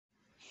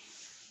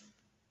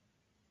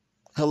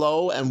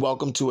Hello and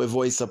welcome to A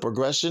Voice of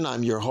Progression.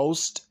 I'm your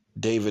host,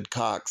 David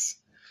Cox.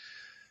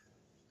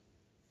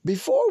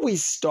 Before we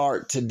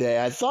start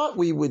today, I thought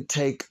we would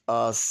take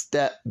a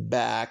step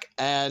back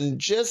and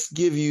just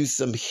give you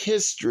some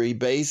history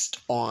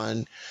based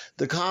on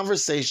the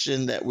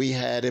conversation that we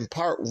had in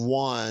part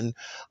one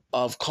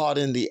of Caught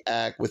in the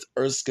Act with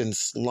Earskin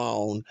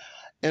Sloan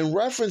in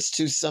reference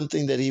to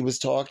something that he was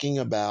talking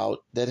about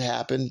that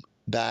happened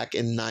back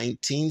in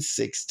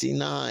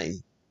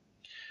 1969.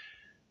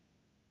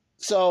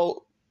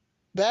 So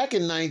back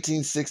in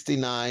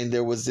 1969,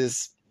 there was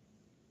this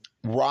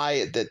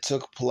riot that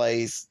took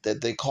place that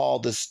they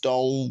called the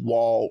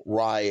Stonewall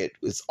Riot.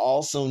 It's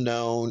also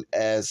known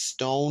as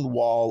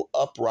Stonewall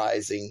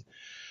Uprising.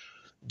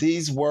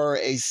 These were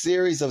a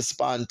series of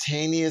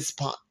spontaneous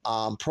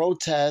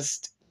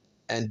protests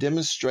and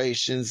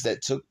demonstrations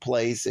that took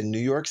place in New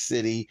York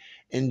City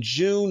in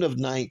June of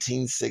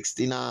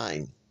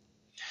 1969.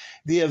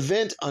 The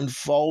event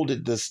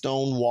unfolded the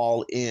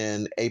Stonewall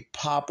Inn, a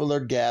popular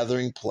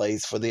gathering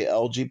place for the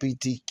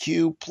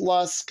LGBTQ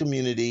plus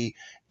community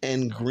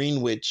in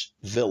Greenwich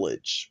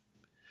Village.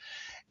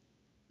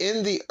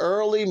 In the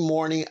early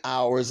morning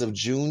hours of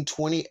June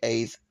 28,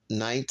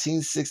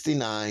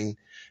 1969,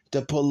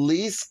 the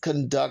police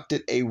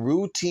conducted a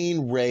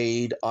routine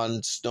raid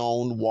on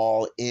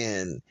Stonewall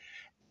Inn,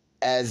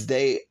 as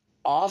they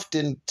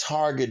often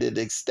targeted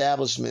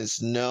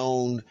establishments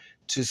known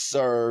to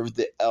serve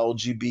the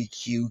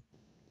LGBTQ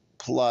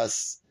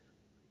plus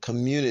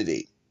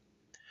community.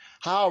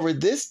 However,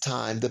 this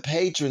time the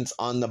patrons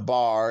on the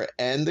bar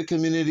and the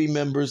community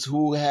members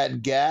who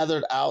had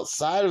gathered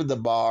outside of the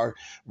bar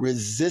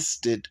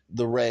resisted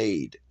the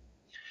raid.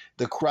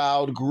 The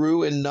crowd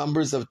grew in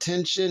numbers of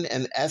tension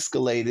and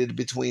escalated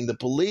between the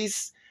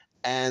police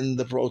and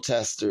the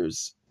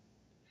protesters.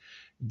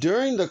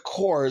 During the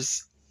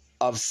course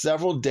of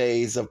several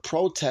days of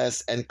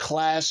protests and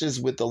clashes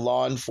with the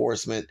law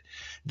enforcement,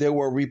 there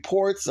were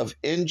reports of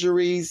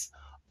injuries.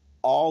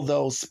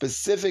 Although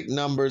specific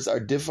numbers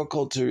are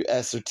difficult to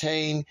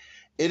ascertain,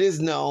 it is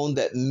known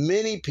that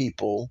many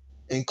people,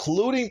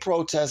 including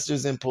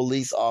protesters and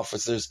police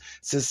officers,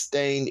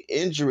 sustained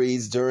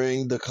injuries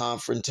during the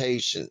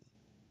confrontation.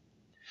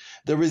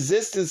 The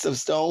resistance of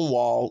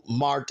Stonewall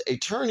marked a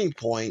turning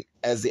point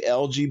as the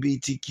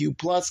LGBTQ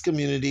plus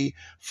community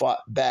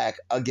fought back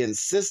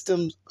against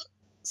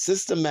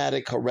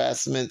systematic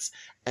harassments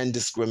and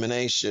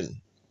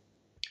discrimination.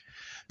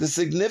 The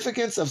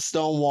significance of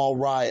Stonewall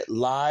Riot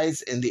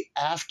lies in the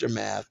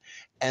aftermath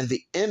and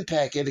the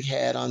impact it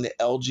had on the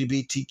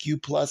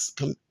LGBTQ plus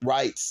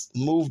rights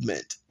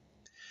movement.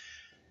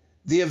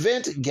 The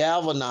event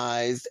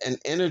galvanized and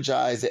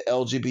energized the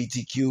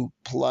LGBTQ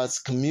plus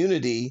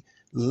community,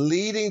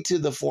 leading to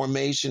the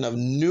formation of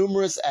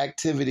numerous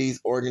activist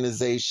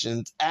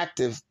organizations,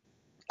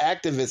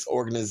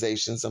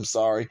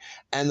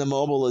 and the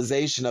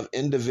mobilization of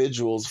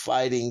individuals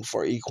fighting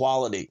for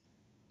equality.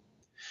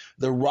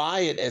 The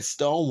riot at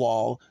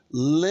Stonewall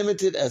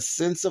limited a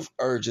sense of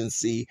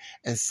urgency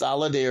and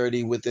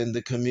solidarity within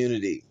the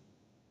community,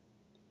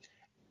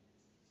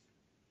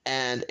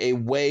 and a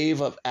wave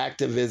of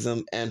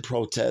activism and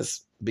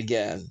protest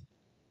began.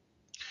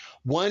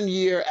 1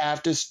 year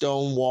after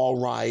Stonewall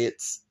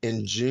riots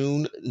in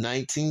June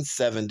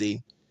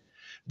 1970,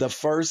 the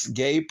first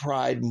gay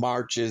pride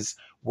marches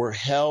were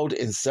held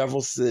in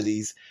several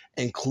cities,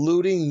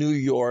 including New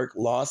York,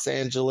 Los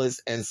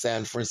Angeles, and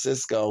San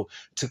Francisco,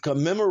 to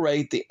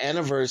commemorate the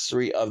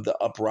anniversary of the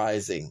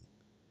uprising.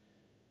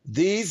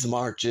 These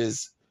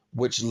marches,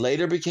 which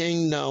later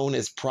became known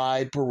as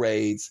pride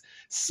parades,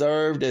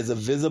 served as a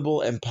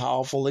visible and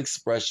powerful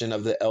expression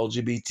of the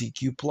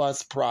LGBTQ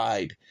plus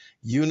pride,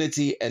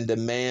 unity, and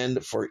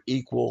demand for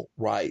equal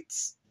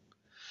rights.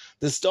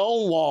 The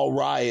Stonewall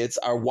riots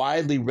are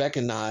widely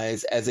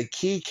recognized as a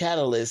key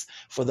catalyst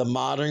for the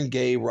modern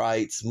gay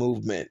rights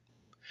movement,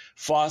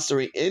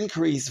 fostering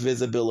increased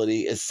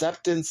visibility,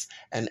 acceptance,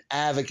 and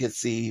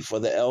advocacy for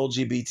the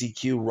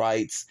LGBTQ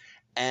rights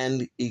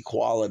and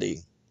equality.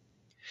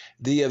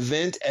 The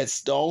event at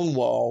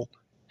Stonewall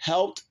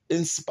helped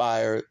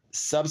inspire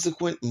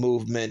subsequent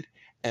movement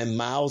and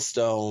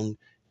milestone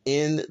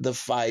in the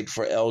fight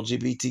for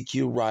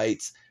LGBTQ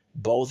rights,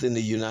 both in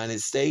the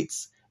United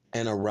States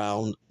and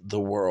around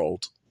the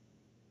world.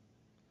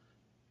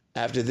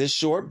 After this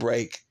short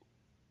break,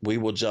 we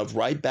will jump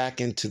right back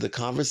into the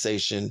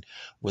conversation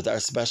with our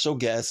special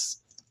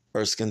guest,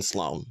 Earskin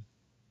Sloan.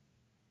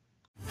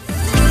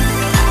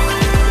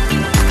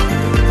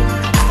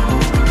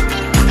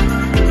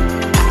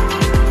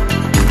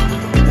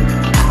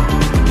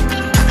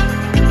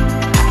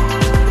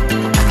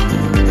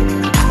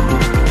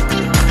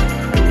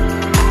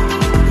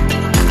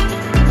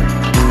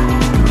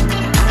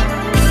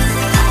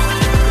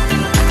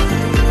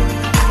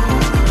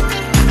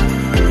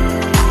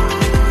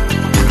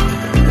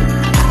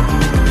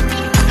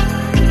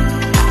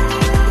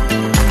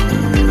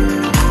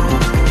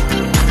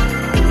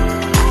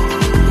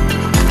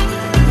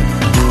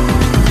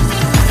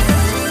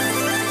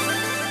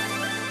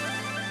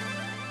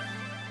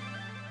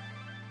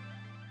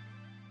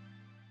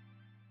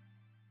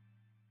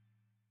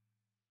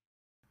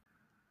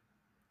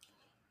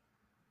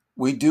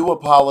 We do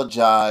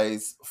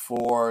apologize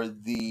for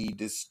the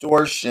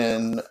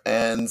distortion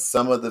and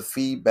some of the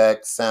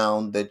feedback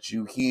sound that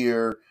you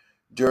hear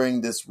during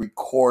this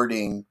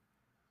recording.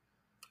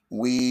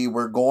 We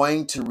were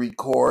going to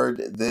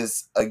record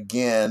this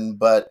again,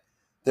 but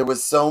there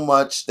was so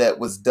much that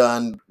was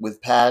done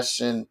with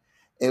passion,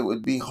 it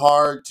would be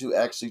hard to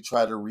actually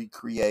try to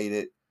recreate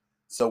it.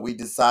 So we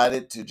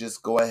decided to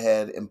just go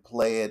ahead and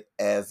play it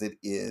as it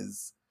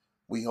is.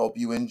 We hope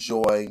you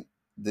enjoy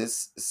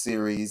this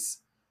series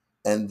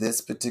and this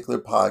particular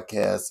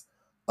podcast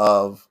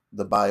of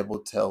The Bible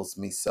Tells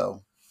Me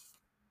So.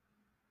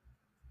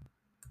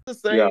 The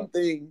same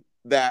thing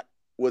that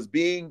was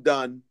being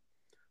done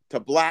to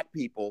Black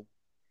people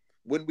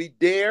when we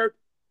dared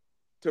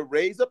to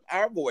raise up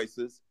our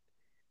voices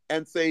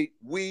and say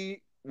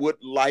we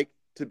would like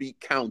to be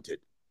counted.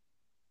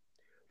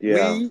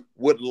 We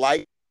would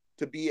like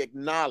to be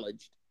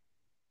acknowledged,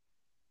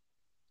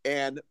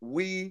 and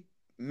we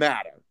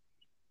matter.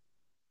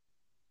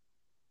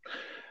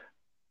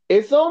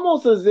 It's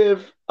almost as if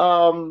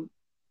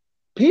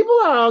people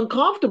are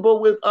uncomfortable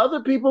with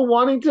other people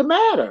wanting to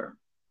matter.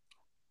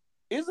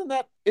 Isn't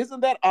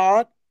that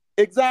odd?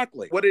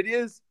 Exactly. What it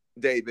is,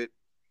 David,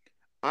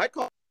 I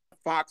call it the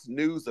Fox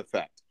News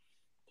effect,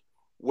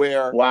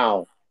 where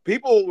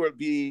people will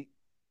be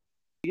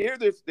they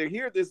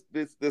hear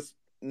this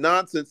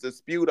nonsense that's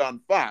spewed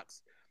on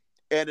Fox,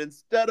 and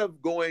instead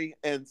of going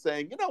and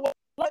saying, you know what,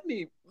 let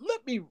me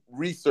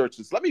research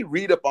this, let me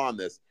read up on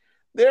this,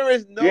 there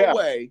is no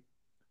way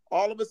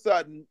all of a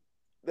sudden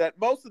that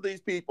most of these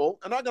people,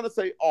 I'm not going to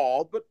say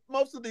all, but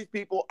most of these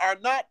people are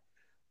not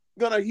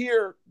going to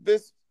hear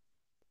this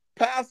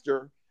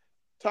pastor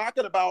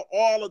talking about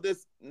all of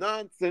this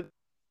nonsense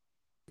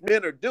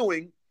men are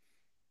doing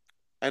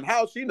and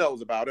how she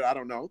knows about it. I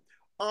don't know.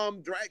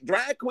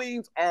 Drag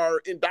queens are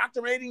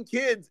indoctrinating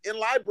kids in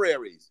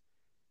libraries.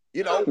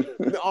 You know,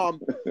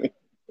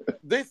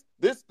 this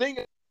thing.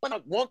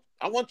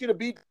 I want you to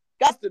be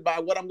disgusted by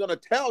what I'm going to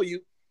tell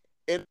you.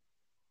 And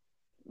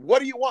what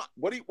do you want?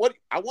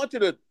 I want you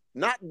to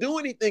not do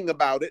anything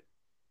about it,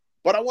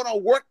 but I want to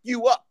work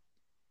you up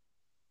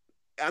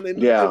and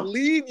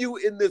leave you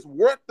in this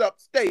worked up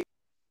state.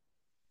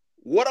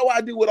 What do I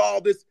do with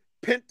all this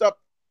pent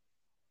up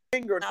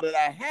anger that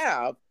I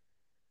have,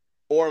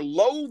 or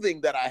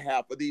loathing that I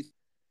have for these?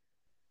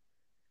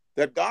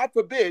 That God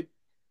forbid,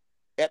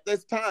 at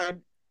this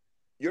time,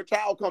 your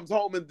child comes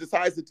home and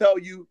decides to tell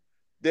you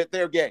that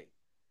they're gay.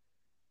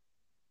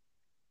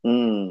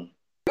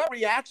 Your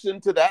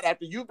reaction to that,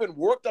 after you've been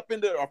worked up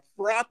into a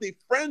frothy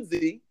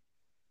frenzy,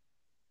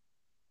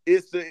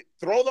 is to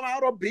throw them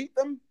out or beat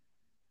them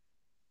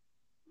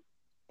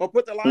or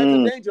put their lives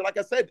in danger. Like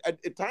I said,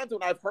 at times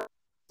when I've heard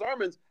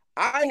sermons,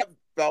 I have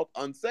felt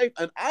unsafe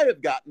and I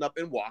have gotten up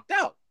and walked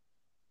out.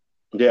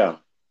 I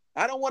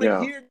don't want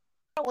to hear, I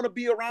don't want to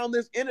be around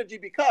this energy,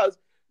 because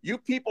you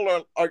people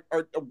are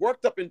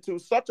worked up into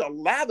such a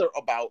lather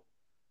about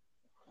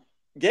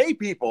gay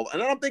people.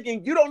 And I'm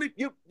thinking, you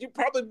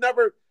probably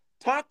never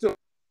talked to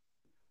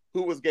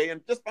who was gay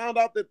and just found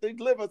out that they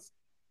live a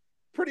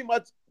pretty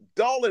much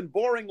dull and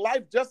boring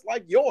life just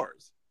like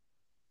yours.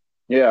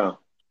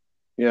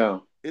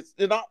 It's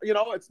not,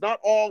 it's not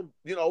all,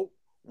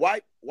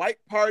 white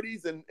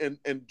parties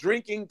and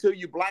drinking till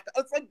you black.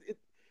 It's like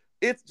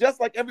it's just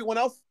like everyone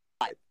else's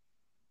life.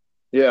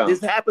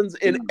 This happens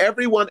in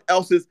everyone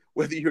else's,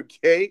 whether you're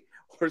gay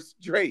or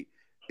straight.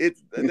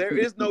 There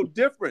is no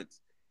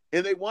difference.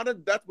 And they want to,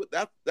 that's what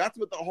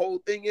the whole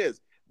thing is.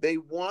 They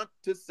want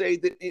to say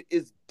that it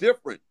is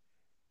different.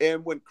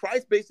 And when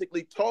Christ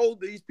basically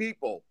told these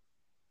people,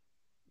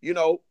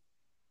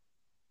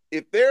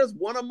 if there's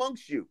one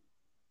amongst you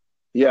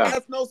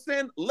has no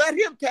sin, let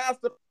him cast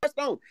the first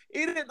stone.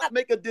 He did not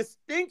make a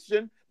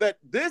distinction that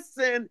this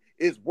sin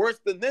is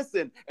worse than this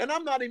sin. And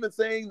I'm not even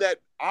saying that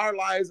our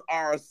lives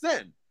are a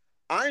sin.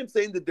 I am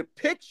saying the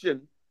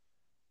depiction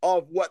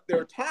of what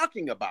they're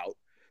talking about,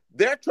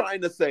 they're trying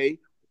to say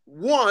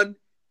one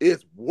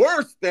is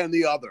worse than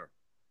the other.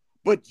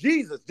 But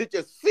Jesus, did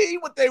you see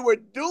what they were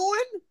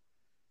doing?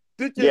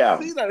 Did you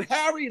see the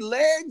hairy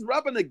legs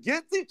rubbing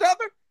against each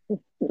other?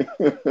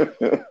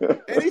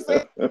 And he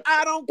said,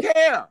 I don't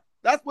care.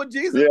 That's what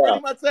Jesus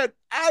pretty much said.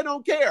 I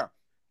don't care.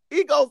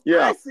 He goes,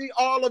 I see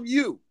all of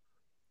you.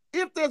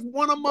 If there's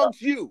one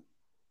amongst you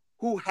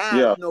who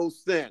has no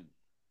sin,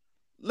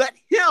 let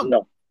him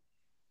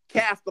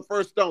cast the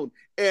first stone.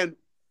 And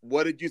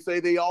what did you say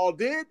they all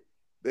did?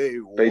 They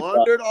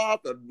wandered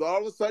off, and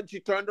all of a sudden she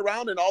turned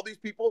around, and all these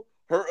people,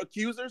 her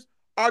accusers,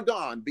 are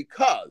gone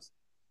because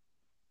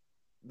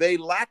they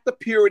lack the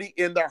purity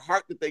in their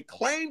heart that they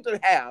claim to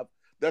have,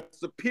 the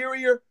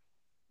superior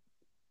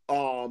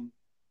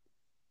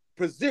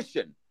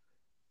position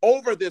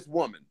over this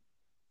woman.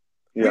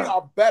 We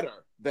are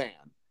better than.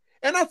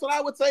 And that's what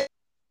I would say to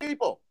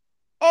people.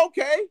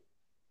 Okay.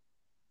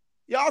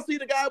 Y'all see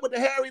the guy with the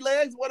hairy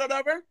legs,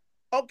 whatever?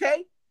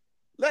 Okay.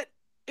 Let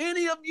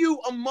any of you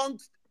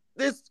amongst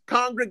this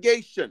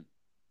congregation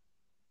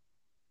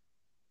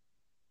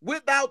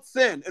without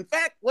sin. In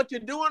fact, what you're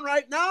doing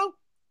right now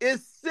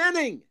is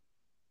sinning.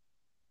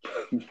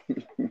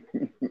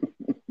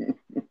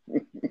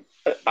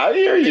 I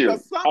hear you.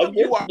 Because some of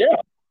you are in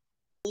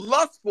a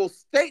lustful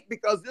state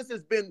because this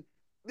has been,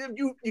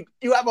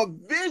 you have a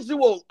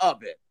visual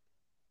of it.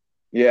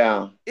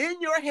 Yeah.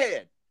 In your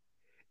head.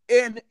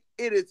 And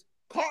it is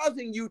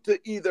causing you to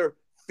either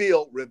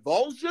feel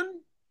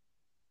revulsion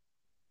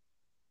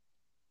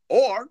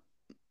or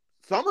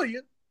some of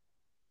you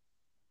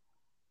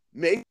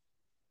maybe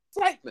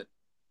excitement.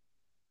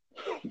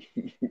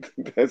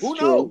 That's Who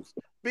true. knows?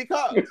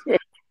 Because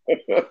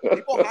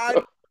people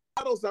hide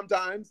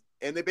sometimes,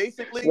 and they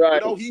basically,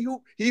 right. He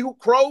who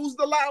crows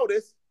the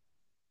loudest.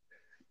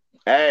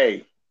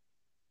 Hey,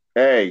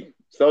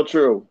 so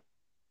true,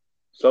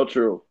 so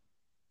true,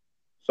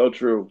 so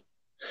true.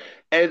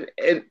 And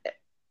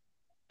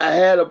I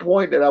had a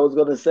point that I was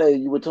going to say.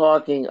 You were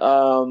talking,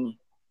 and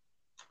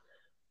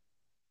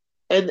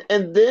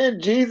then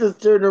Jesus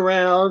turned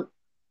around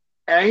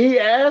and he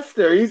asked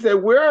her. He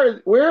said,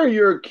 "Where are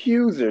your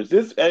accusers?"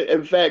 This,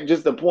 in fact,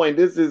 just a point.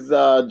 This is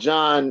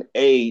John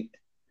 8.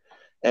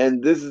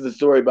 And this is the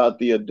story about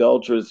the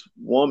adulterous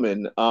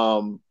woman.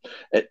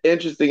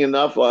 Interesting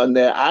enough on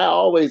that,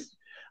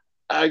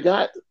 I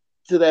got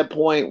to that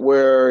point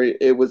where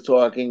it was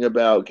talking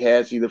about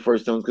casting the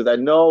first stones, because I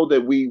know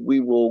that we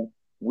will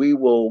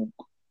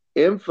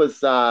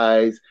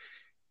emphasize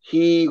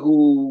he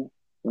who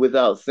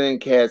without sin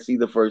cast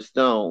the first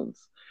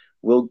stones.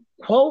 We'll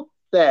quote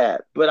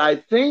that, but I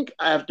think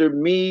after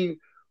me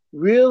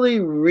really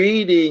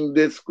reading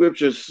this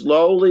scripture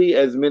slowly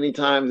as many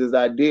times as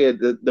I did,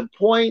 the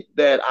point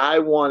that I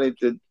wanted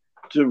to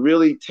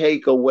really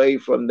take away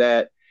from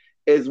that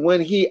is when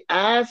he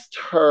asked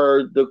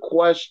her the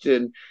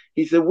question.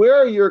 He said, "Where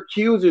are your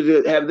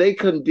accusers? Have they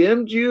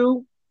condemned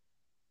you?"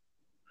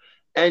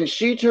 And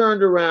she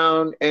turned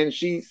around and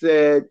she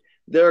said,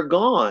 "They're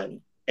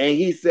gone." And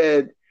he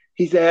said,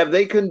 "Have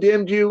they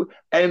condemned you?"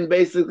 And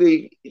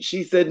basically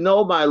she said,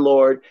 "No, my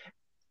Lord."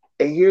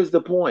 And here's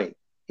the point.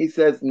 He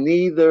says,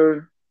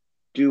 "Neither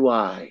do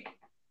I."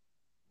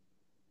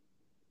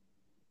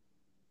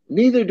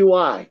 Neither do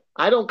I.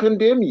 I don't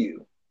condemn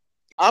you.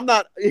 I'm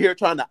not here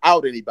trying to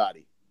out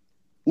anybody.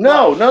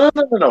 No.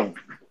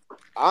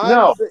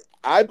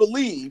 I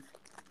believe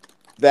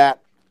that,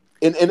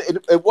 and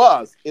it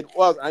was.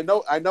 I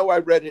know I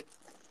read it,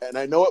 and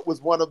I know it was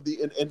one of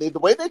the, and the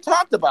way they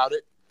talked about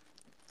it,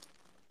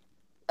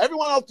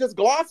 everyone else just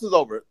glosses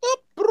over it.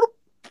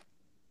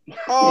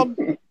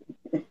 And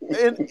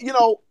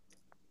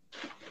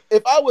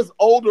if I was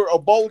older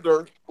or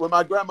bolder when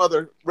my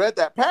grandmother read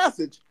that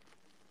passage,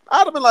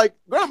 I'd have been like,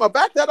 "Grandma,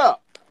 back that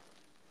up."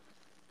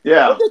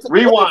 Yeah,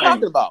 rewind. What are they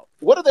talking about?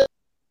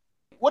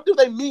 What do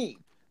they mean?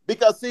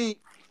 Because see,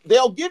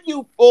 they'll give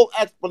you full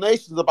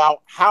explanations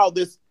about how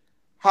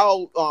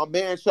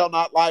man shall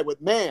not lie with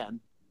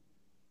man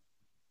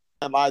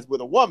and lies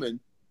with a woman.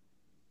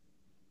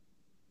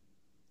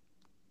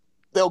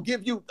 They'll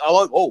give you,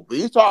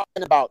 he's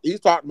talking about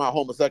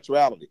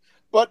homosexuality.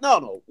 But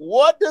no.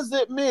 What does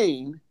it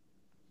mean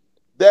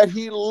that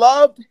he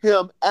loved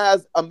him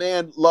as a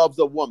man loves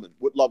a woman,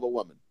 would love a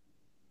woman?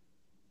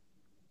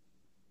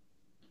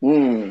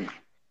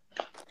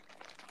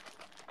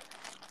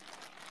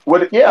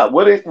 What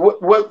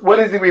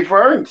is he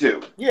referring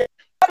to? Yeah,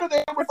 what are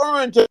they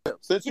referring to?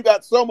 Since you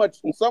got so much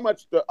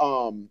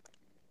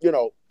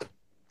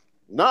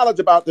knowledge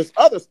about this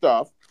other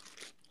stuff,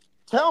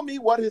 tell me,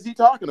 what is he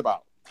talking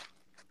about?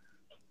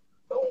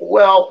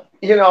 Well,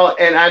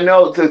 and I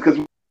know because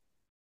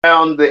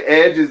around the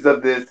edges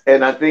of this,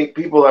 and I think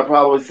people are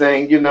probably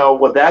saying,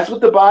 well, that's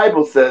what the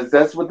Bible says.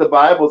 That's what the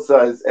Bible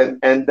says,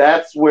 and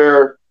that's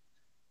where.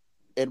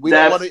 And we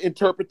don't want to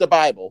interpret the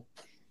Bible.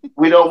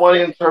 We don't want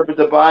to interpret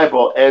the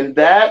Bible, and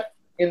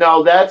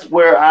that's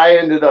where I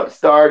ended up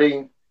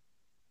starting,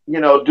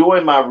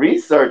 doing my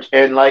research.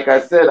 And like I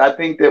said, I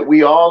think that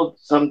we all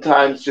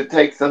sometimes should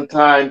take some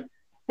time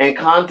and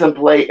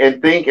contemplate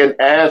and think and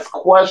ask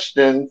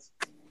questions,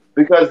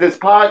 because this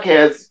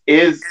podcast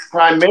is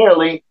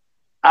primarily,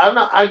 I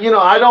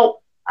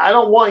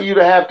don't want you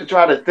to have to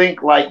try to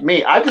think like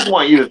me. I just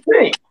want you to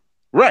think.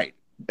 Right.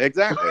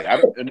 Exactly. I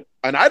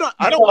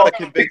don't want to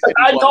convince anybody.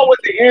 I know what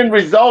the end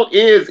result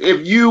is.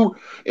 If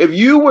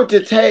you were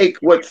to take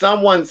what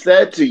someone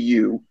said to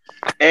you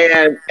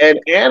and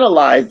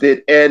analyze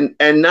it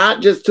and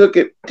not just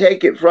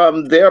take it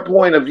from their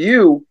point of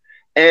view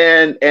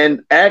and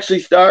actually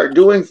start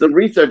doing some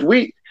research.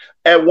 We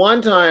at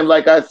one time,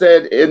 like I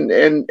said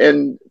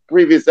in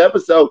previous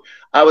episode,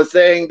 I was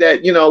saying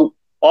that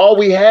all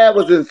we had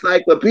was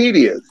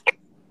encyclopedias.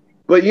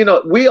 But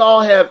we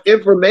all have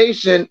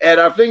information at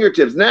our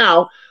fingertips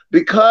now,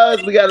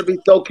 because we got to be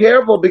so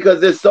careful,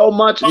 because there's so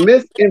much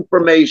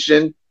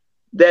misinformation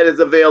that is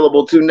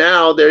available to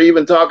now. They're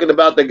even talking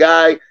about the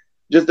guy,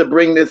 just to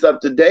bring this up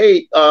to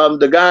date,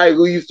 the guy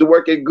who used to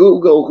work at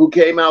Google, who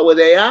came out with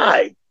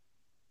AI,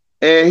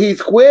 and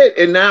he's quit,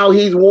 and now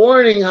he's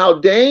warning how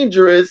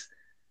dangerous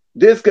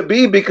this could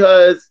be,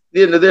 because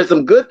there's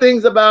some good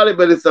things about it,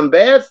 but it's some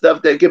bad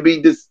stuff that could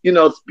be just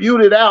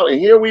spewed out. And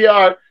here we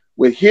are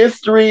with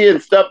history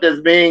and stuff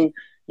that's being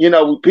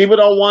People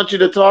don't want you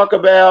to talk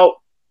about,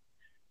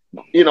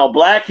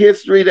 Black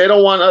history. They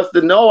don't want us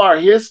to know our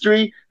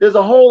history. There's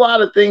a whole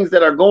lot of things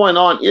that are going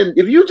on.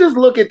 If you just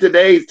look at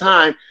today's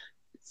time,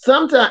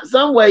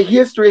 some way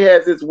history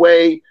has its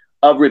way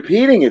of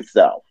repeating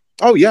itself.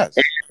 Oh, yes.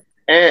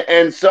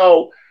 And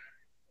so,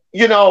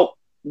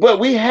 but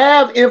we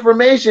have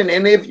information.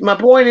 And my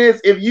point is,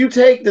 if you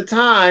take the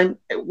time,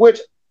 which,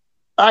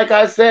 like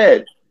I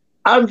said,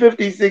 I'm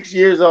 56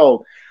 years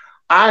old.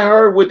 I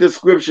heard what the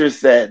scriptures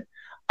said.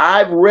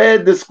 I've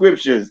read the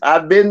scriptures.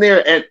 I've been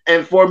there.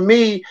 And for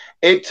me,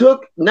 it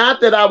took,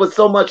 not that I was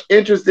so much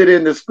interested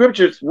in the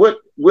scriptures. What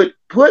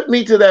put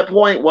me to that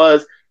point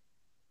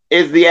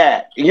is the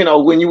act.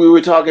 When we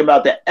were talking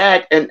about the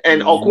act and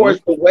of course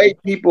the way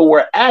people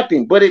were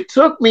acting. But it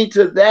took me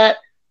to that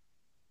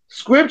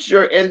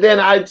scripture. And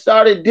then I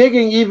started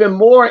digging even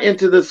more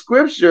into the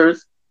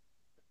scriptures.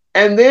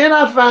 And then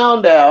I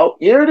found out,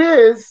 here it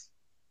is,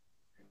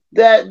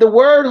 that the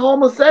word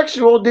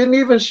homosexual didn't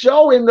even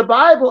show in the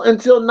Bible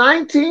until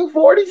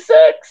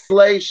 1946.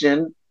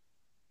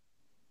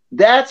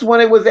 That's when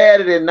it was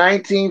added in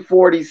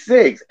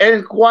 1946.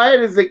 And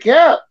quiet as it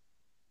kept,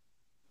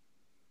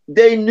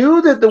 they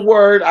knew that the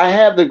word, I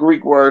have the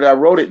Greek word, I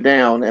wrote it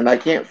down and I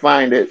can't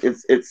find it.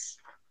 It's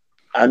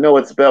I know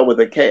it's spelled with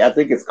a K. I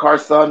think it's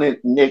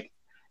carcinic.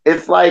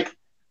 It's like,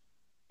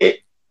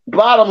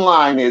 bottom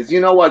line is, you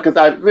know what? Because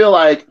I feel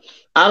like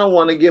I don't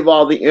want to give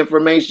all the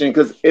information,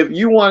 because if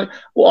you want,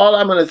 well, all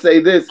I'm going to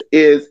say this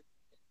is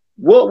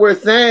what we're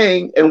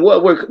saying and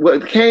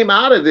what came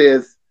out of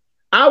this.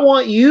 I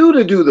want you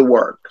to do the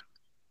work.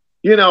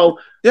 Yeah.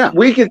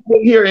 We can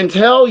sit here and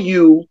tell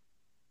you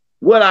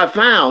what I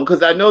found,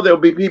 because I know there'll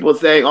be people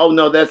saying, "Oh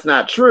no, that's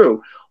not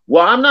true."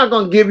 Well, I'm not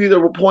going to give you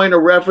the point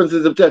of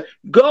references of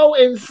go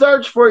and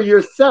search for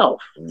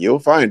yourself. You'll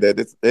find that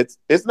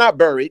it's not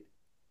buried.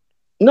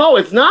 No,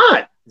 it's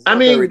not. I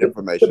mean,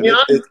 information. To be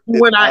honest,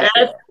 when I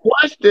asked the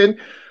question,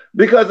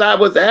 because I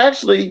was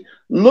actually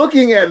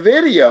looking at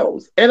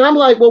videos, and I'm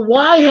like, well,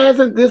 why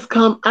hasn't this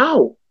come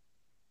out?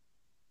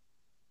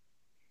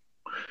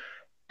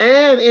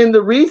 And in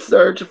the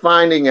research,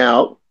 finding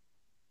out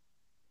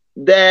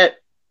that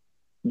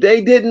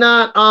they did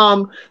not,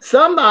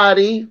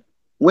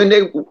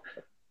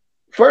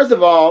 first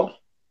of all,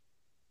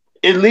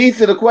 it leads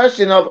to the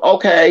question of,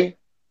 okay,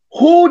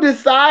 who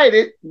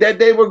decided that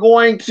they were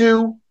going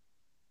to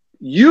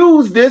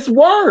use this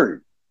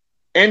word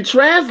and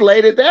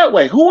translate it that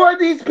way? Who are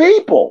these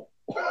people?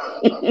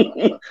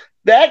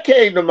 That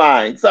came to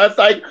mind. So it's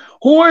like,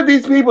 who are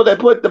these people that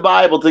put the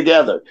Bible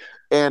together?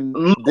 And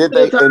did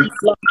they?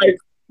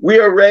 We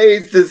are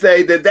raised to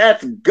say that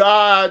that's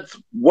God's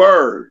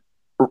word.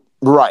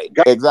 Right,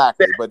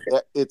 exactly. But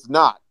it's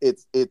not.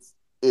 It's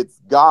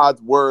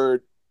God's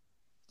word,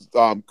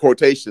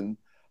 quotation,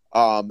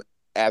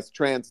 as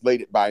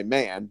translated by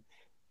man.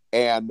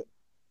 And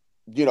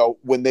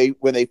when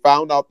they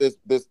found out that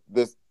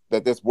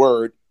this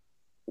word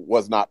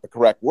was not the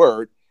correct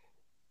word,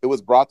 it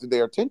was brought to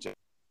their attention.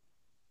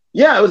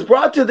 Yeah, it was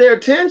brought to their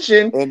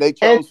attention. And they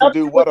chose to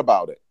do what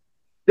about it?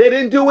 They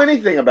didn't do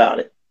anything about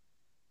it.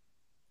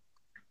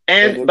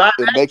 And it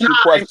makes you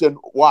question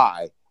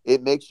why.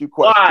 It makes you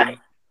question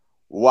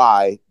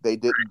why they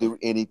didn't do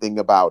anything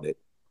about it.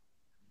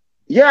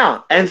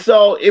 Yeah. And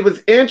so it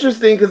was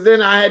interesting, because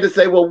then I had to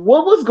say, well,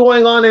 what was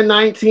going on in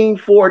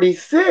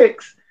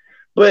 1946?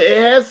 But it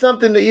has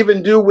something to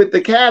even do with the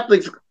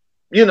Catholics,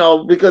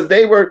 because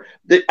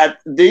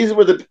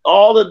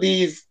all of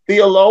these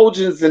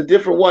theologians and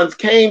different ones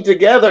came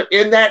together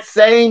in that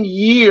same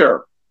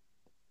year.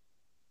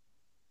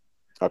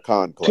 A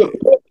conclave.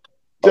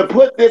 To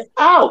put this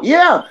out.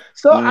 Yeah.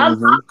 So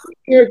I'm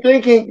here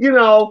thinking,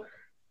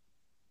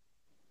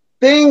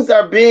 things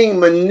are being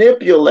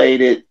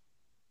manipulated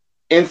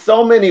in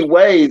so many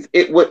ways.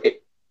 It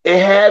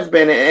has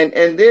been,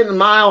 and then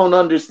my own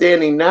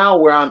understanding now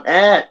where I'm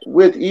at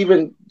with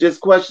even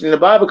just questioning the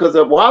Bible, because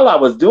while I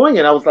was doing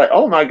it, I was like,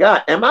 oh my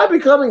God, am I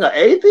becoming an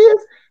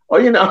atheist? Or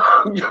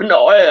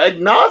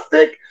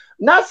agnostic?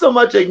 Not so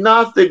much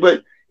agnostic,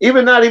 but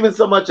not even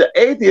so much an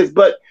atheist,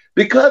 but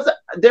because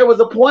there was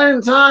a point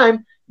in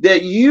time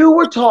that you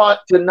were taught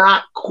to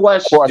not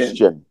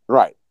question.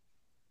 Right.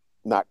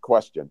 Not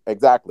question.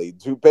 Exactly.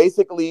 To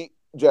basically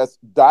just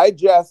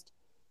digest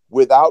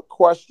without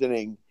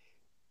questioning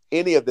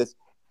any of this.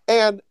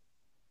 And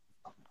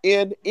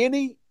in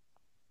any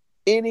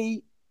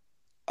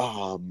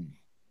hall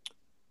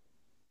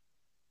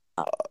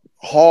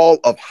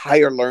of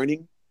higher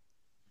learning,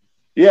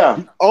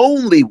 the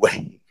only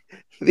way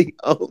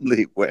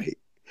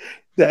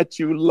that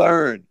you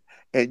learn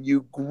and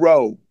you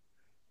grow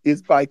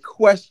is by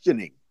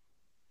questioning.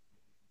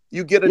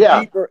 You get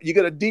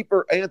a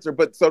deeper answer.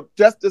 But so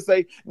just to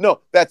say,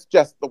 no, that's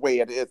just the way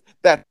it is.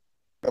 That's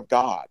of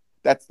God.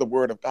 That's the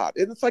word of God.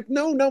 And it's like,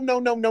 no.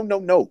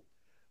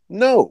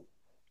 No,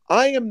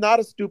 I am not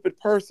a stupid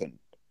person.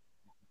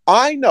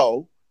 I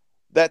know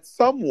that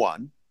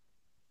someone,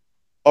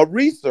 a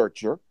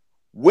researcher,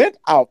 went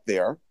out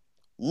there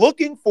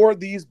looking for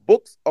these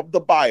books of the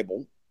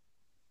Bible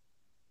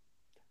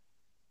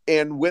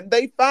And when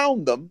they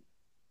found them,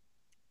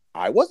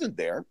 I wasn't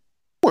there,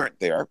 weren't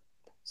there.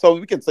 So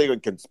we can say a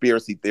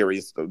conspiracy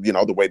theories,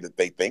 the way that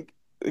they think.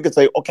 We could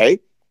say, okay,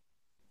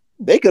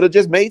 they could have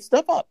just made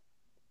stuff up.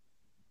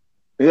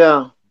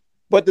 Yeah.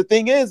 But the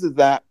thing is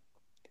that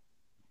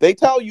they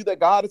tell you that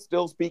God is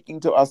still speaking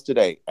to us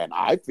today. And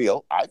I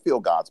feel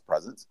God's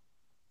presence.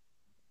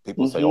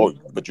 People say, "Oh,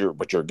 but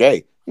you're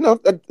gay."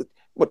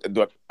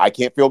 I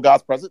can't feel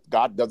God's presence.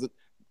 God doesn't.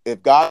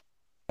 If God is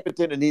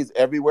omnipotent and He's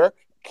everywhere,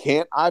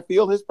 can't I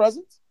feel His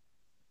presence?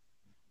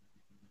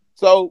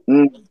 So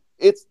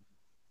it's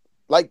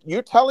like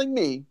you're telling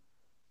me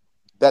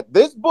that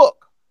this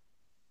book,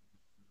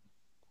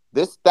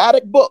 this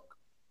static book,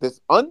 this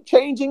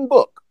unchanging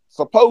book,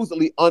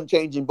 supposedly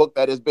unchanging book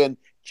that has been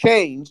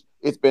changed,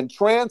 it's been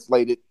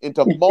translated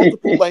into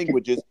multiple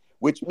languages,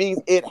 which means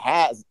it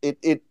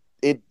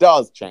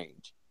does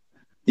change.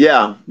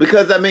 Yeah,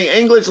 because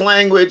English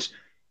language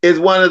is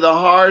one of the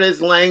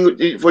hardest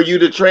language for you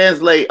to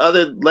translate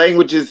other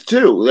languages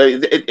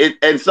to.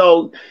 And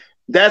so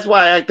that's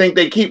why I think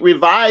they keep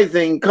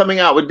revising, coming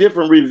out with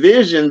different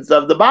revisions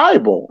of the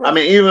Bible. Right.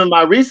 Even in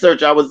my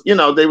research, I was,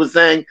 they were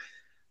saying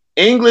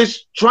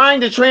English,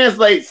 trying to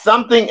translate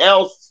something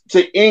else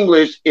to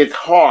English is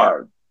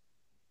hard.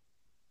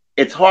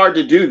 It's hard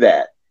to do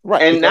that.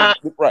 Right. And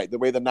the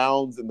way the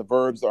nouns and the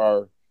verbs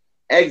are.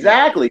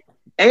 Exactly.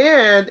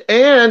 And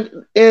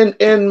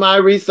in my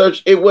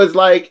research, it was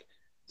like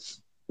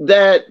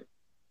that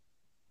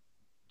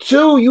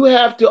too, you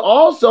have to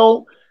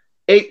also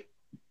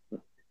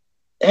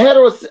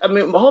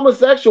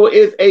homosexual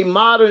is a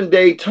modern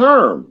day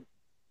term.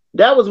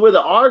 That was where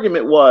the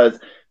argument was.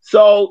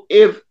 So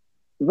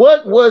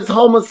what was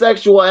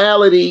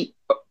homosexuality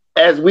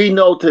as we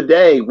know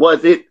today?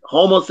 Was it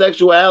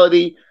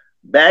homosexuality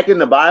back in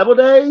the Bible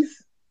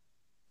days?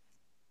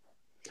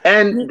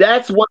 And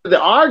that's one of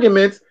the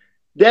arguments,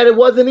 that it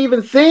wasn't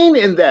even seen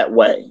in that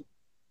way.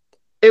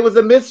 It was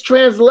a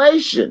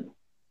mistranslation.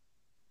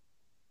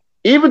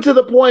 Even to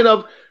the point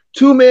of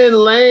two men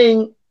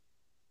laying,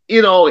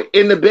 in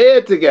the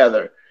bed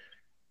together.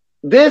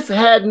 This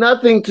had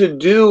nothing to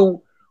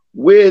do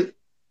with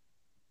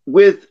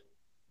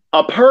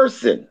a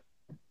person.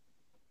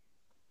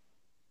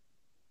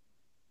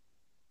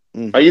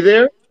 Are you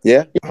there?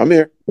 Yeah, I'm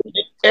here.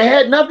 It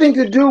had nothing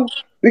to do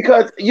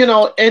because,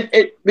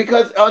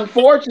 because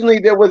unfortunately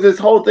there was this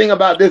whole thing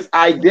about this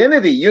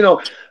identity.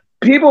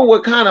 People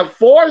were kind of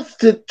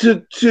forced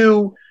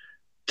to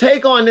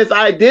take on this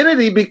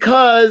identity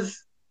because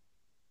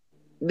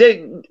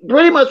they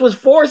pretty much was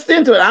forced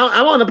into it.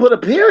 I want to put a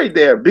period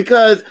there,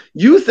 because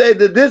you said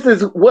that this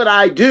is what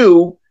I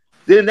do,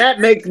 then that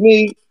makes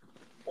me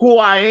who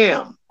I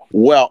am.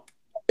 Well,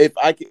 if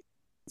I can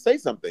say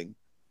something,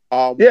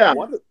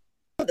 one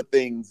of the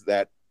things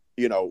that,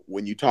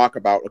 when you talk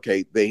about,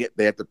 okay, they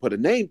have to put a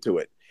name to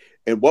it.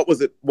 And what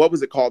was it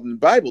called in the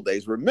Bible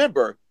days?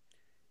 Remember,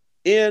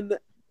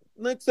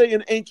 let's say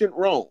in ancient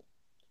Rome,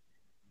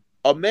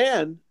 a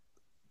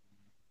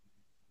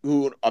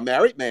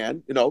married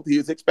man, he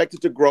was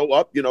expected to grow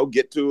up,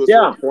 get to a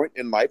certain point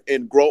in life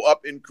and grow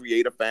up and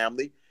create a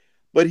family.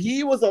 But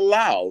he was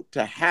allowed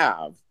to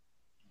have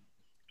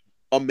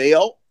a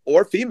male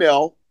or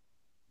female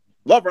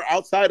lover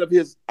outside of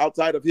his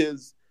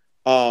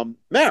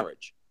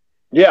marriage.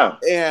 Yeah.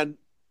 And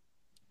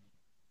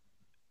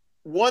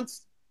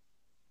once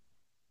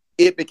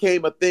it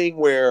became a thing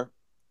where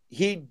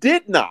he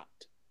did not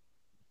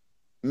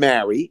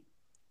marry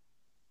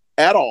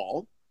at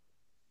all,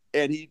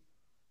 and he,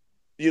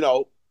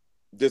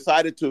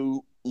 decided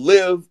to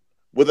live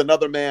with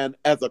another man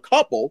as a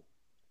couple,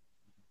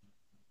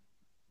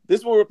 this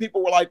is where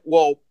people were like,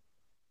 well,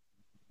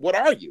 what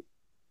are you?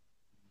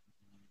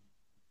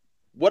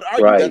 What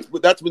are you?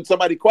 That's when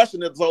somebody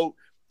questioned it. So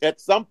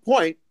at some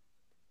point,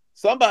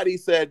 somebody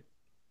said,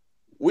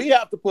 we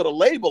have to put a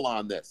label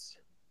on this.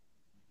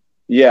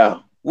 Yeah.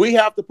 We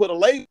have to put a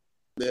label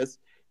on this.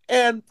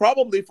 And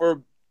probably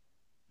for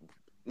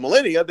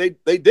millennia,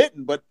 they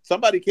didn't, but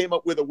somebody came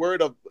up with a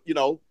word of,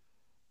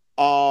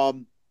 a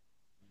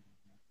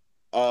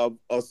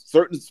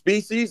certain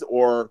species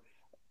or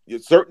a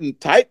certain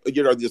type,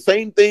 the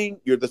same thing.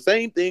 You're the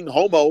same thing.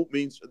 Homo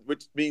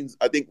which means,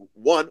 I think,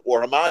 one,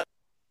 or homo,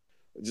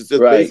 just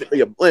basically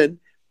a blend,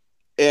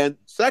 and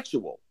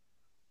sexual,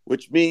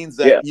 which means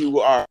that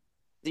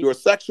you're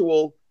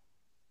sexual.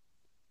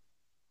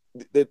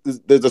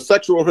 There's a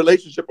sexual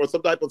relationship or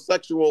some type of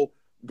sexual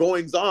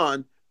goings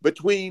on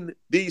between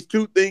these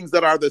two things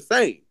that are the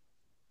same.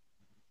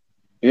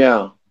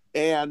 Yeah.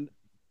 And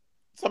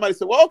somebody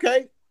said, well,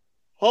 okay,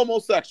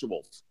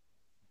 homosexuals.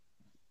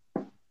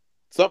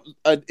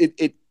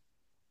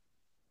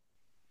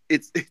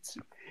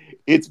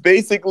 It's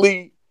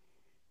basically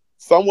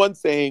someone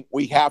saying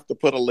we have to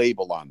put a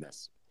label on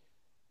this.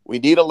 We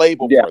need a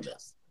label for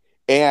this.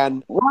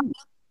 And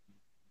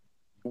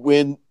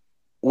when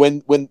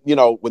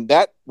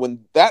that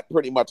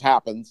pretty much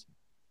happens,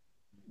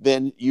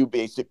 then you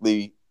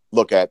basically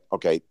look at,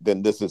 okay,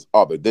 then this is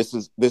other. This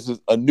is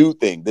a new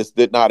thing. This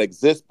did not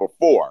exist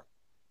before,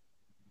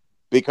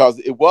 because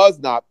it was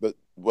not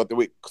what do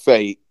we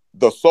say,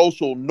 the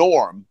social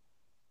norm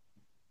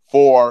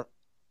for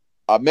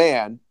a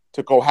man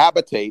to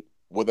cohabitate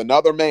with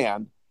another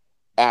man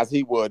as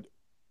he would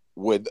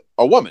with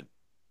a woman.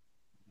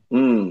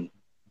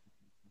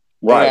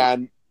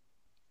 Right.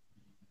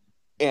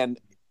 And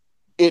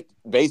it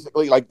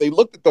basically, like, they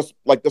looked at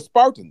the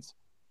Spartans.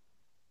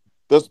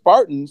 The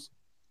Spartans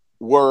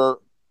were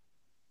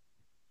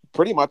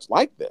pretty much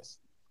like this.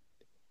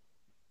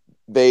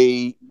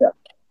 They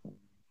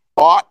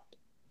fought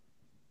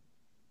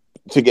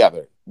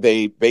together.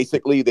 They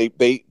basically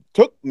they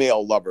took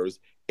male lovers,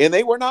 and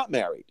they were not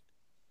married.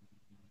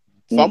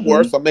 Some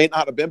were, some may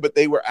not have been, but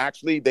they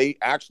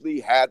actually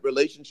had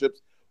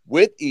relationships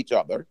with each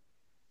other,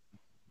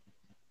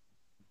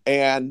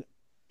 and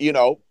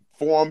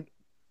formed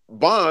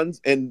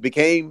bonds and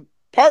became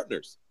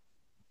partners.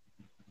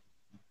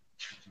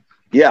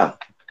 Yeah.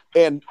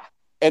 And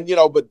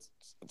but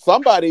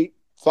some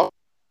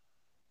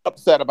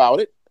upset about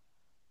it.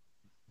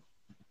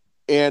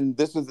 And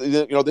this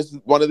is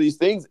one of these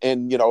things.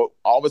 And all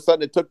of a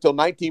sudden it took till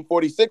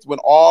 1946 when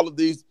all of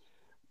these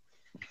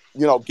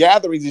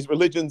gatherings, these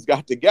religions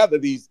got together,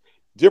 these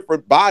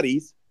different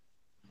bodies,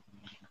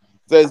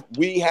 says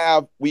we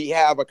have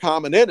a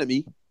common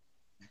enemy.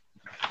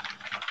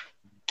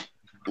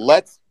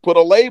 Let's put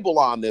a label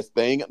on this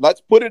thing.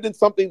 Let's put it in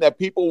something that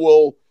people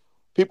will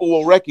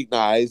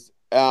recognize,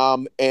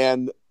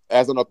 and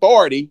as an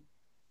authority,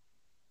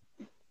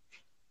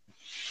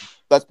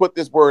 let's put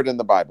this word in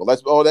the Bible.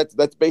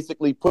 Let's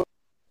basically put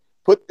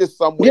this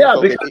somewhere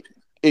that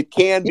it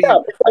can be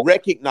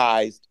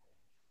recognized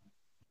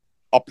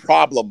a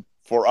problem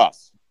for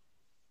us.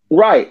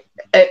 Right.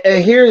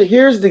 And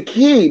here's the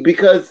key,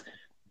 because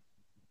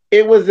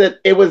it was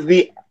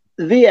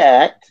the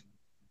act.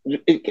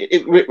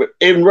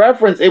 In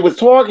reference, it was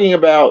talking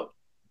about,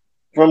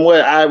 from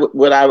what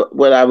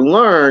I've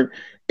learned,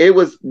 it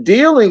was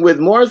dealing with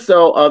more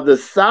so of the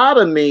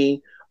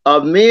sodomy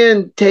of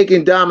men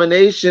taking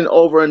domination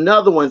over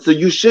another one. So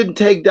you shouldn't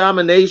take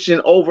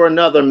domination over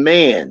another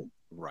man.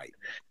 Right.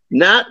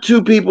 Not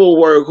two people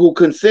who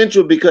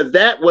consensual, because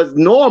that was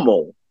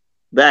normal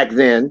back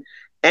then.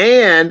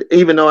 And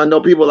even though I know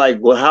people are like,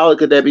 well, how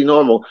could that be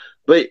normal?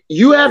 But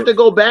you have to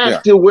go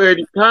back to where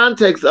the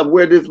context of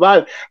where this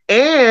Bible,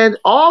 and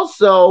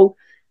also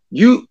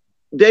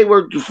they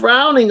were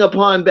frowning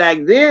upon back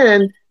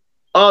then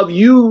of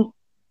you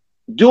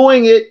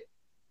doing it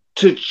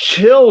to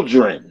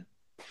children,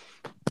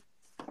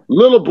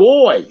 little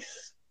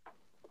boys,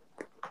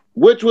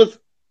 which was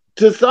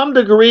to some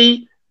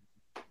degree,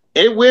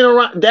 it went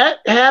around. That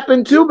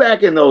happened too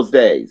back in those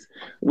days,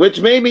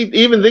 which made me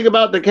even think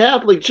about the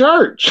Catholic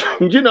Church.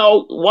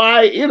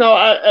 Why?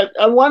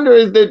 I wonder,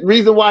 is the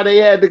reason why they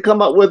had to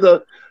come up with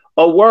a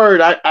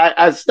word.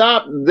 I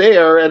stopped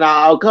there, and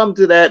I'll come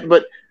to that.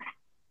 But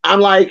I'm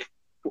like,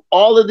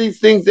 all of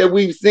these things that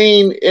we've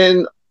seen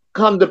and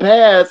come to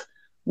pass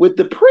with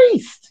the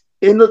priest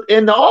in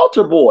the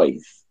altar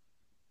boys.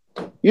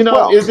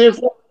 Is there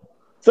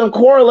some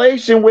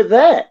correlation with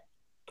that?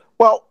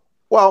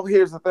 Well,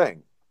 here's the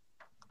thing.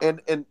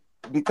 And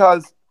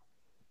because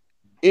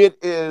it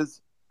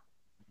is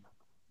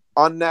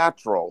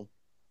unnatural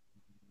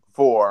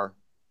for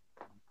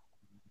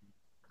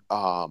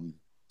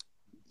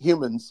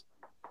humans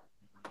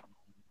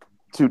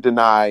to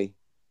deny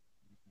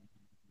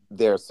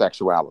their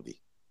sexuality.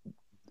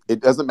 It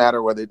doesn't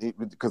matter whether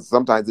because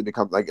sometimes it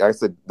becomes, like I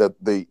said,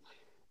 the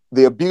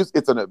abuse.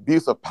 It's an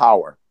abuse of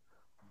power.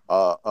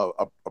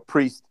 A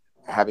priest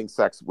having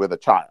sex with a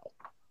child,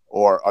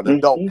 or an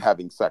adult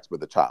having sex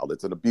with a child.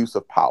 It's an abuse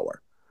of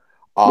power.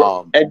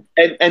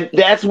 And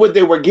that's what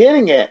they were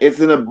getting at. It's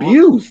an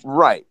abuse.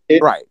 Right.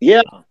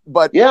 Yeah.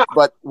 But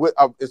with,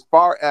 as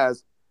far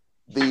as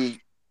the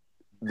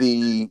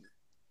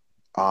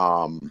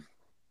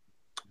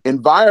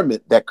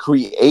environment that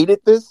created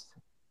this,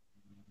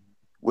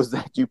 was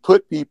that you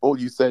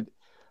said,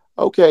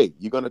 okay,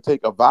 you're going to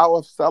take a vow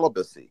of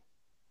celibacy.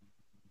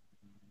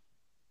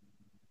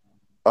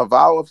 A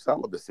vow of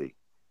celibacy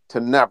to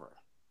never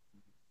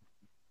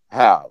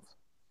have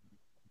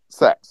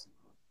sex.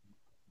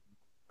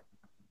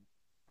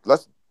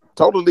 Let's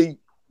totally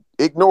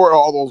ignore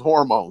all those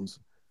hormones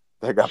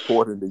that got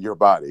poured into your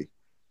body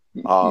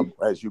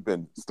as you've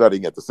been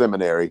studying at the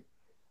seminary.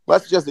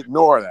 Let's just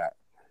ignore that.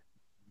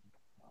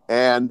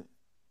 And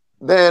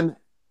then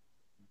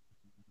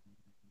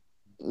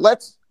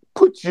let's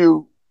put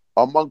you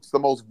amongst the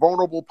most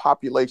vulnerable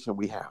population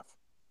we have,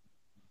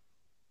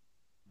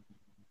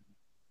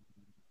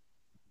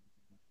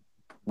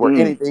 where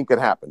anything can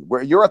happen,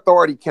 where your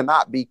authority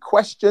cannot be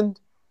questioned,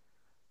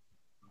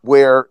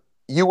 where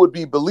you would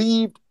be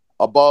believed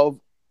above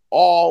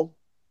all.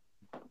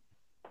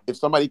 If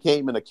somebody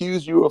came and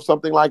accused you of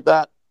something like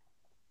that,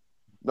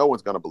 no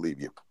one's going to believe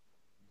you.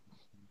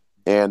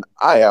 And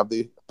I have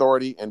the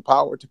authority and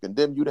power to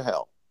condemn you to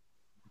hell.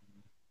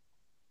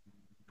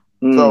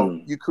 So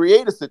you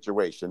create a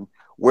situation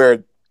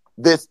where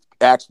those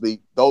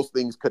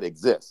things could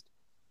exist.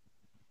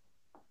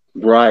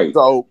 Right.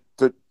 So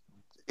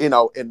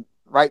and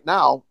right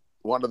now,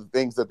 one of the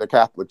things that the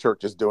Catholic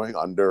Church is doing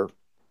under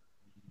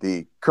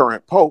the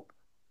current Pope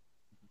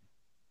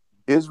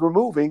is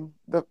removing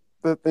the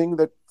thing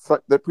that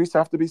priests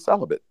have to be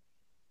celibate,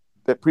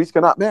 that priests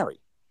cannot marry.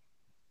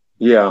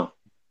 Yeah.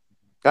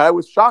 I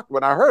was shocked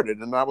when I heard it,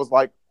 and I was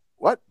like,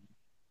 "What?"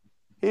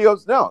 He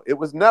goes, "No, it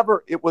was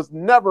never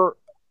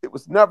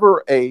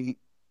a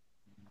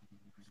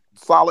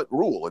solid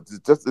rule.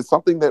 It's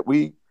something that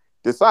we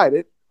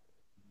decided."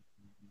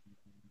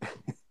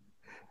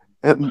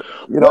 And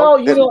and I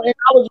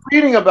was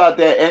reading about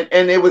that,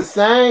 and it was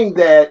saying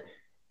that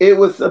it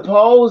was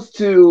supposed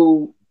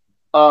to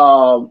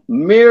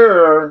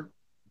mirror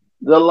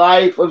the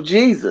life of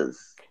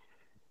Jesus.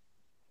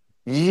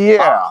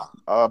 Yeah,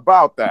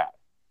 about that.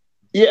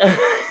 Yeah,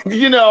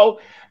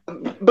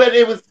 but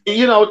it was,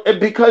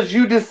 because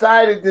you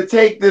decided to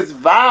take this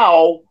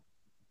vow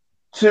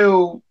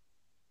to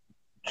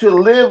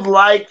live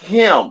like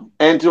him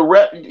and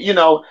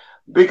to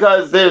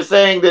because they're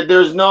saying that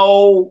there's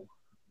no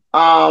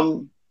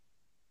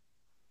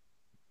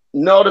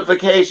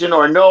notification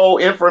or no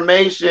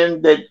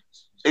information that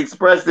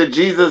expressed that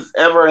Jesus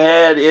ever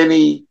had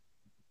any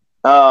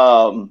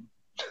right.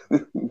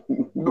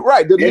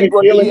 Did he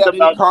have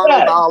any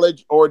carnal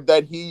knowledge, or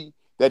that he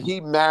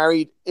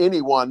married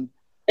anyone?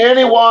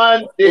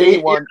 Anyone.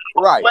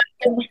 Right.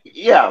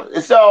 Yeah.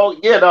 So,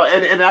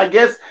 and I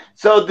guess,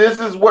 so this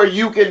is where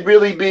you can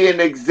really be an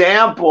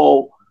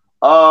example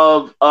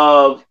of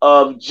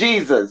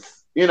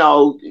Jesus, and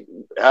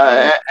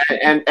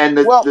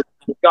the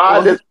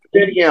God that's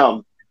in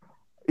him.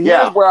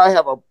 Here's where I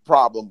have a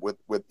problem with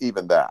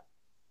even that.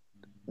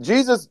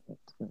 Jesus,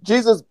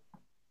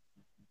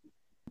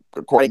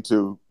 according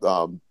to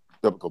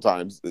biblical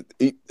times,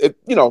 he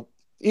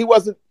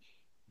wasn't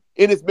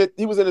in his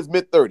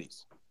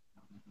mid-30s.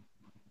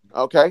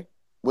 Okay,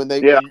 when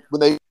they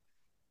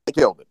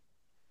killed him.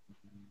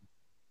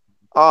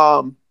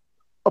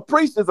 A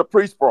priest is a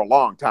priest for a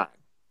long time.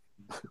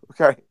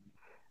 Okay,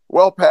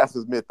 well past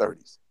his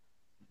mid-30s.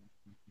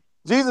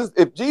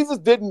 If Jesus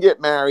didn't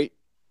get married,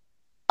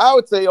 I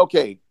would say,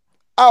 okay,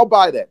 I'll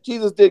buy that.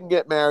 Jesus didn't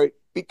get married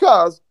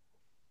because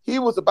he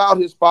was about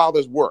his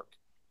Father's work.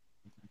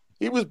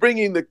 He was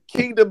bringing the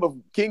kingdom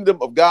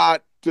of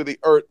God to the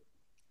earth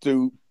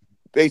to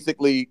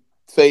basically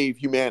save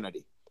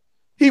humanity.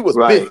 He was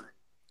busy.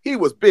 He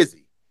was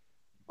busy.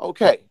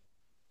 Okay.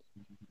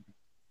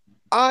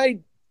 I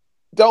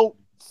don't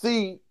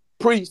see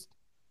priests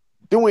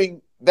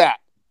doing that.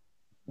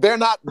 They're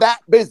not that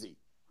busy.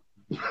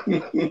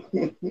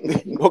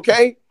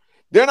 Okay?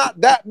 They're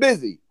not that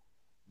busy.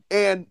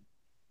 And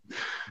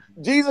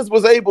Jesus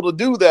was able to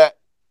do that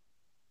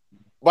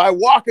by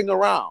walking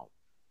around.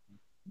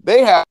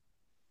 They have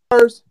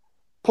cars,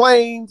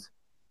 planes,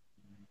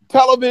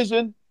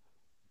 television,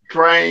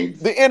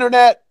 trains, the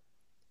internet,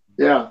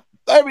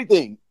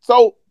 everything.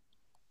 So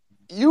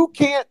you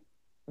can't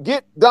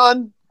get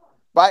done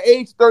by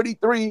age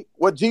 33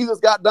 what Jesus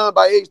got done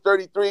by age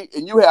 33,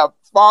 and you have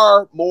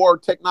far more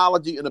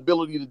technology and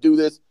ability to do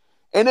this,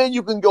 and then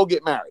you can go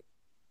get married.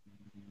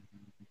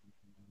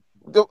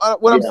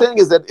 What I'm saying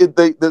is that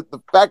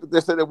the fact that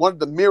they said they wanted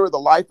to mirror the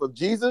life of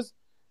Jesus,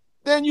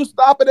 then you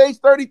stop at age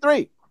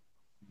 33.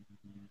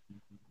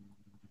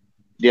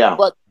 Yeah.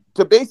 But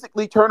to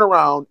basically turn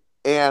around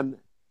and,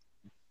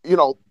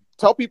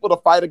 tell people to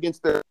fight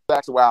against their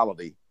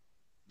sexuality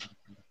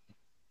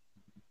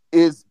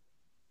is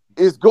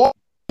going to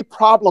be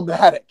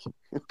problematic.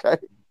 Okay.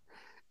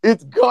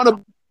 It's going to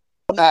be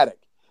problematic.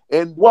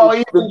 And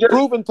it's been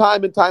proven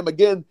time and time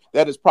again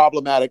that it's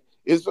problematic.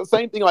 It's the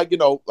same thing like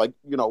people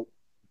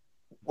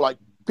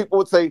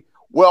would say,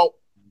 well,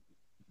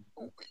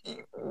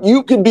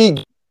 you can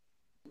be,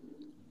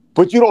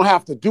 but you don't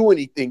have to do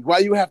anything. Why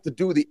do you have to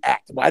do the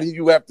act? Why do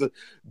you have to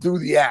do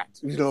the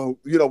act?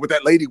 What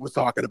that lady was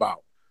talking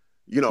about.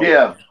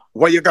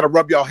 Why you got to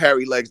rub your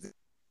hairy legs?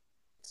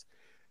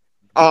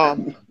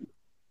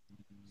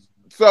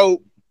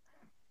 So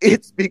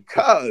it's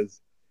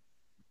because,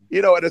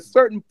 at a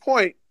certain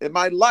point in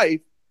my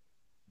life,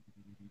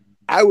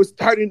 I was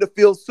starting to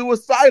feel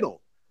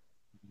suicidal.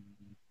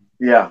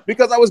 Yeah.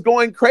 Because I was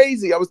going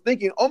crazy. I was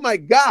thinking, oh my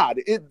God,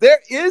 there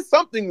is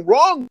something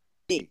wrong with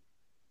me.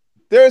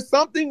 There's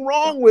something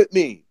wrong with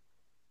me.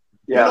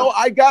 Yeah.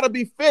 I got to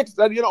be fixed.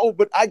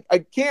 But I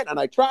can't. And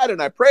I tried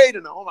and I prayed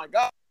and oh my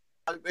God,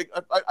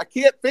 I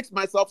can't fix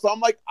myself. So I'm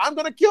like, I'm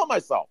going to kill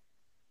myself.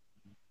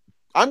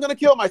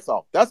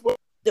 That's what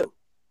I do.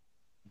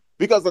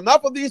 Because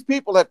enough of these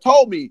people have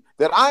told me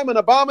that I'm an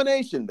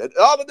abomination, that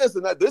all of this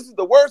and that this is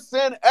the worst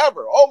sin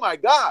ever. Oh my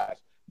gosh,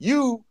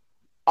 you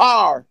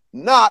are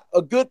not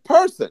a good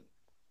person.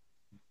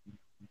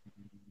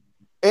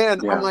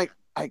 And I'm like,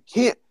 I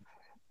can't,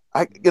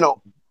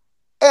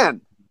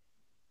 and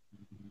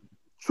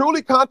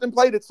truly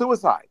contemplated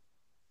suicide.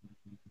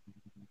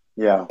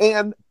 Yeah.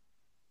 And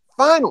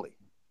finally,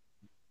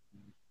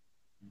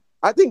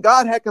 I think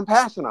God had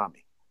compassion on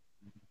me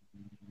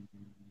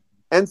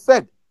and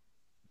said,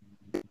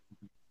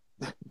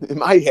 in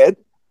my head,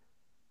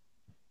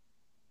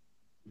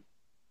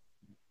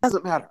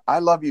 doesn't matter. I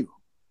love you.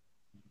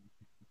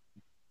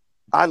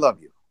 I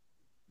love you.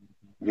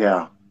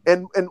 Yeah.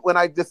 And when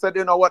I just said,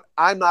 you know what,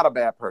 I'm not a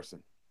bad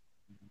person.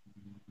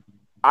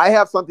 I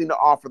have something to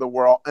offer the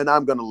world, and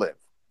I'm going to live.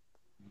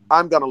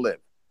 I'm going to live.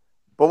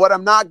 But what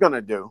I'm not going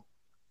to do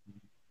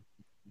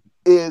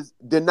is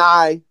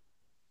deny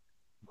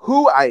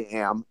who I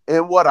am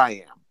and what I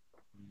am.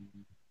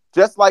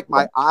 Just like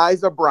my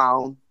eyes are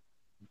brown,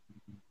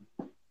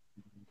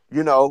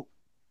 you know,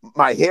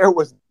 my hair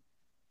was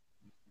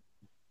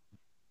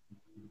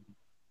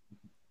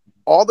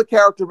all the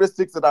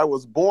characteristics that I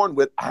was born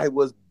with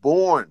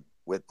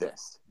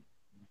this.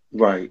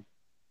 Right.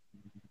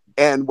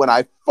 And when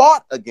I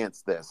fought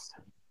against this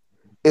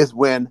is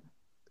when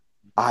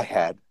I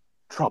had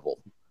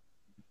trouble.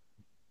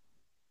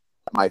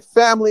 My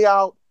family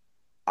out.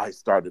 I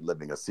started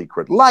living a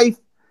secret life.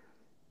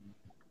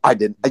 I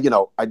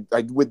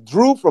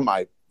withdrew from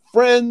my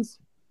friends.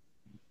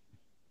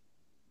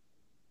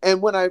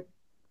 And when I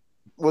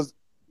was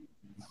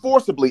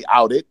forcibly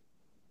outed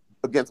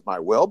against my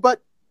will,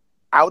 but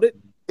outed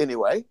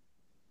anyway,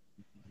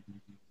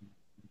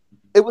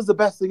 it was the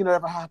best thing that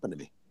ever happened to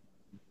me.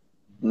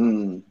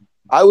 Mm.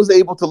 I was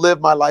able to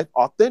live my life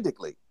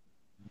authentically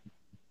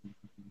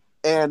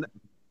and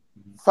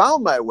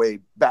found my way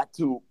back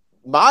to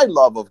my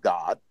love of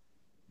God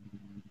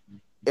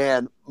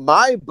and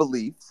my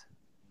beliefs.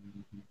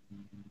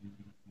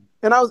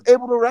 And I was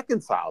able to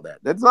reconcile that.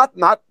 It's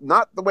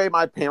not the way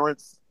my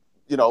parents,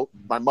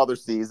 my mother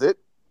sees it,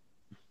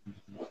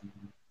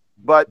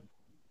 but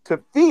to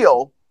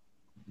feel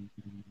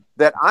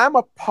that I'm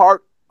a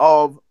part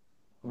of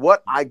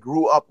what I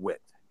grew up with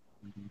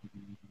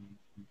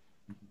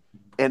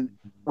and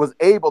was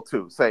able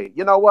to say,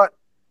 you know what?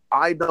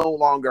 I no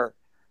longer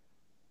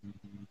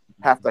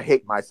have to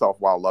hate myself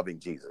while loving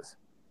Jesus.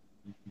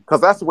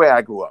 Because that's the way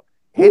I grew up.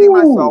 Hating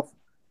myself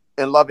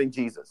and loving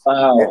Jesus.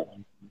 Wow.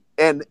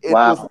 And it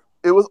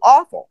was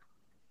awful.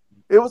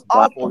 It was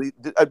awful.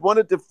 I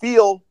wanted to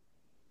feel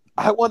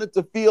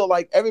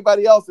like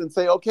everybody else and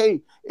say,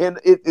 okay, and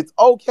it's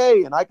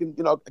okay. And I can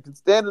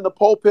stand in the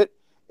pulpit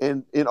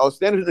and,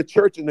 stand in the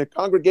church in the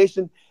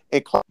congregation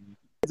and clap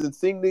and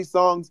sing these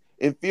songs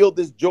and feel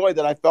this joy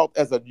that I felt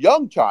as a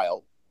young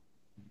child,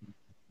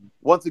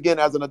 once again,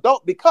 as an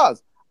adult,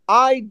 because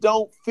I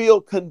don't feel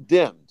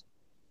condemned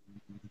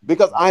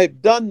because I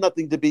have done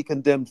nothing to be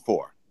condemned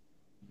for.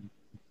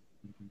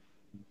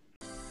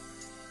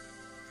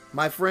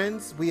 My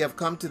friends, we have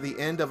come to the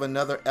end of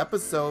another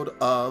episode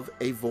of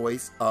A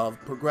Voice of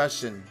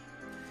Progression.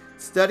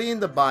 Studying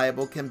the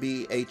Bible can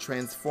be a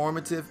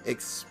transformative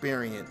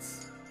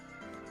experience.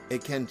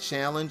 It can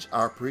challenge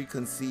our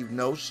preconceived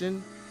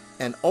notion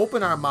and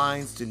open our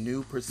minds to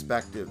new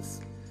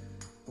perspectives.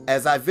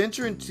 As I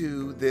venture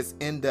into this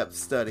in-depth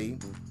study,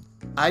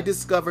 I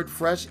discovered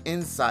fresh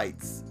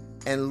insights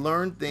and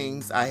learned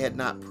things I had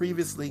not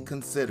previously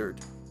considered.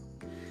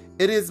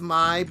 It is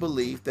my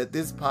belief that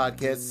this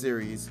podcast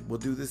series will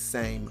do the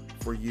same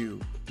for you.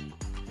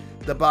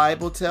 The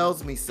Bible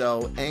Tells Me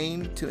So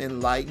aimed to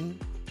enlighten,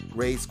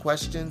 raise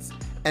questions,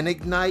 and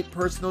ignite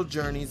personal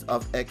journeys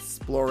of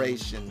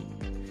exploration.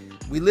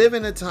 We live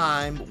in a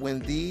time when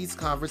these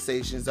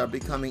conversations are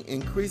becoming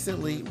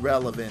increasingly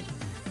relevant,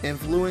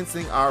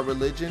 influencing our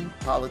religion,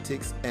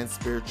 politics, and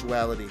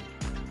spirituality.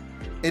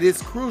 It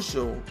is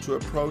crucial to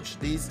approach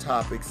these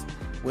topics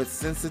with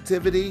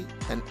sensitivity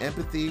and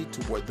empathy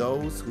toward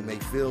those who may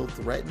feel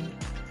threatened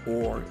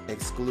or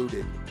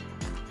excluded.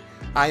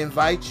 I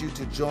invite you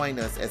to join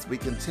us as we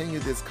continue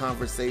this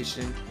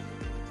conversation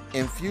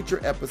in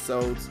future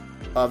episodes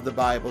of The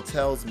Bible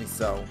Tells Me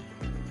So.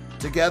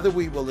 Together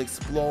we will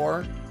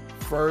explore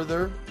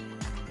further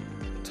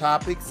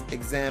topics,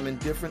 examine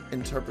different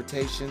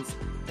interpretations,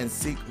 and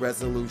seek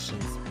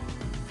resolutions.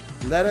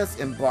 Let us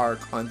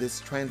embark on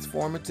this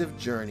transformative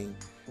journey,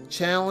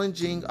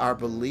 challenging our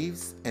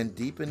beliefs and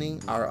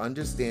deepening our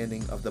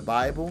understanding of the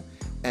Bible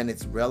and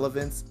its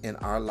relevance in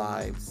our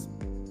lives.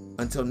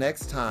 Until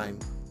next time,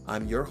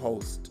 I'm your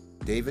host,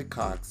 David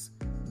Cox,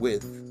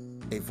 with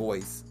A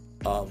Voice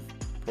of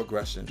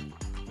Progression.